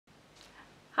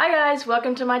Hi guys,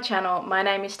 welcome to my channel. My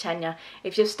name is Tanya.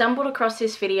 If you've stumbled across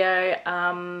this video,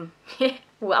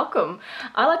 welcome.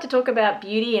 I like to talk about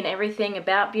beauty and everything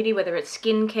about beauty, whether it's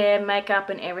skincare, makeup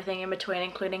and everything in between,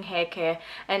 including hair care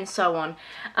and so on.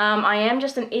 I am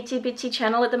just an itsy bitsy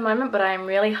channel at the moment, but I am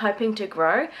really hoping to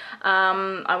grow.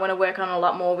 I want to work on a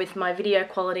lot more with my video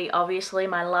quality, obviously,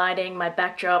 my lighting, my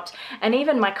backdrops, and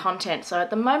even my content. So at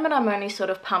the moment I'm only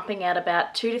sort of pumping out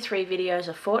about 2 to 3 videos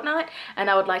a fortnight, and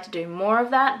I would like to do more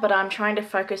of that, but I'm trying to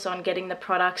focus on getting the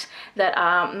products that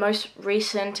are most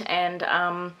recent and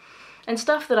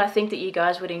stuff that I think that you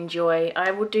guys would enjoy.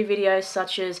 I would do videos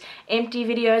such as empty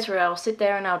videos where I'll sit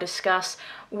there and I'll discuss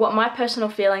what my personal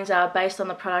feelings are based on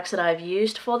the products that I've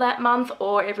used for that month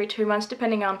or every 2 months,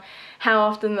 depending on how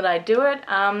often that I do it.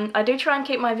 I do try and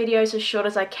keep my videos as short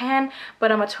as I can, but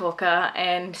I'm a talker,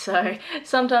 and so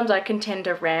sometimes I can tend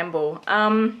to ramble.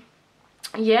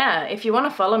 Yeah, if you want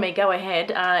to follow me, go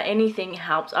ahead. Anything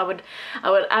helps. I would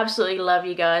absolutely love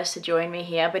you guys to join me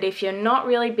here. But if you're not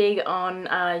really big on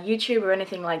YouTube or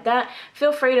anything like that,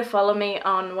 feel free to follow me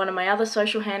on one of my other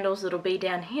social handles that'll be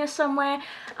down here somewhere.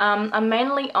 I'm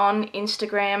mainly on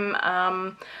Instagram.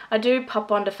 I do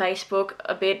pop onto Facebook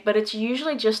a bit, but it's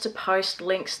usually just to post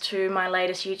links to my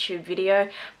latest YouTube video.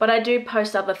 But I do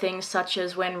post other things, such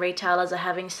as when retailers are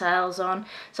having sales on,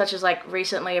 such as like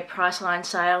recently a Priceline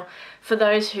sale. For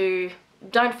those who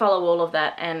don't follow all of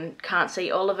that and can't see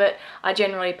all of it, I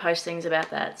generally post things about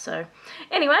that. So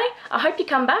anyway, I hope you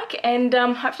come back, and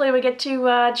hopefully we get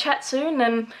to chat soon,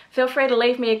 and feel free to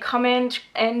leave me a comment,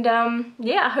 and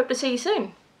yeah, I hope to see you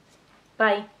soon.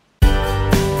 Bye.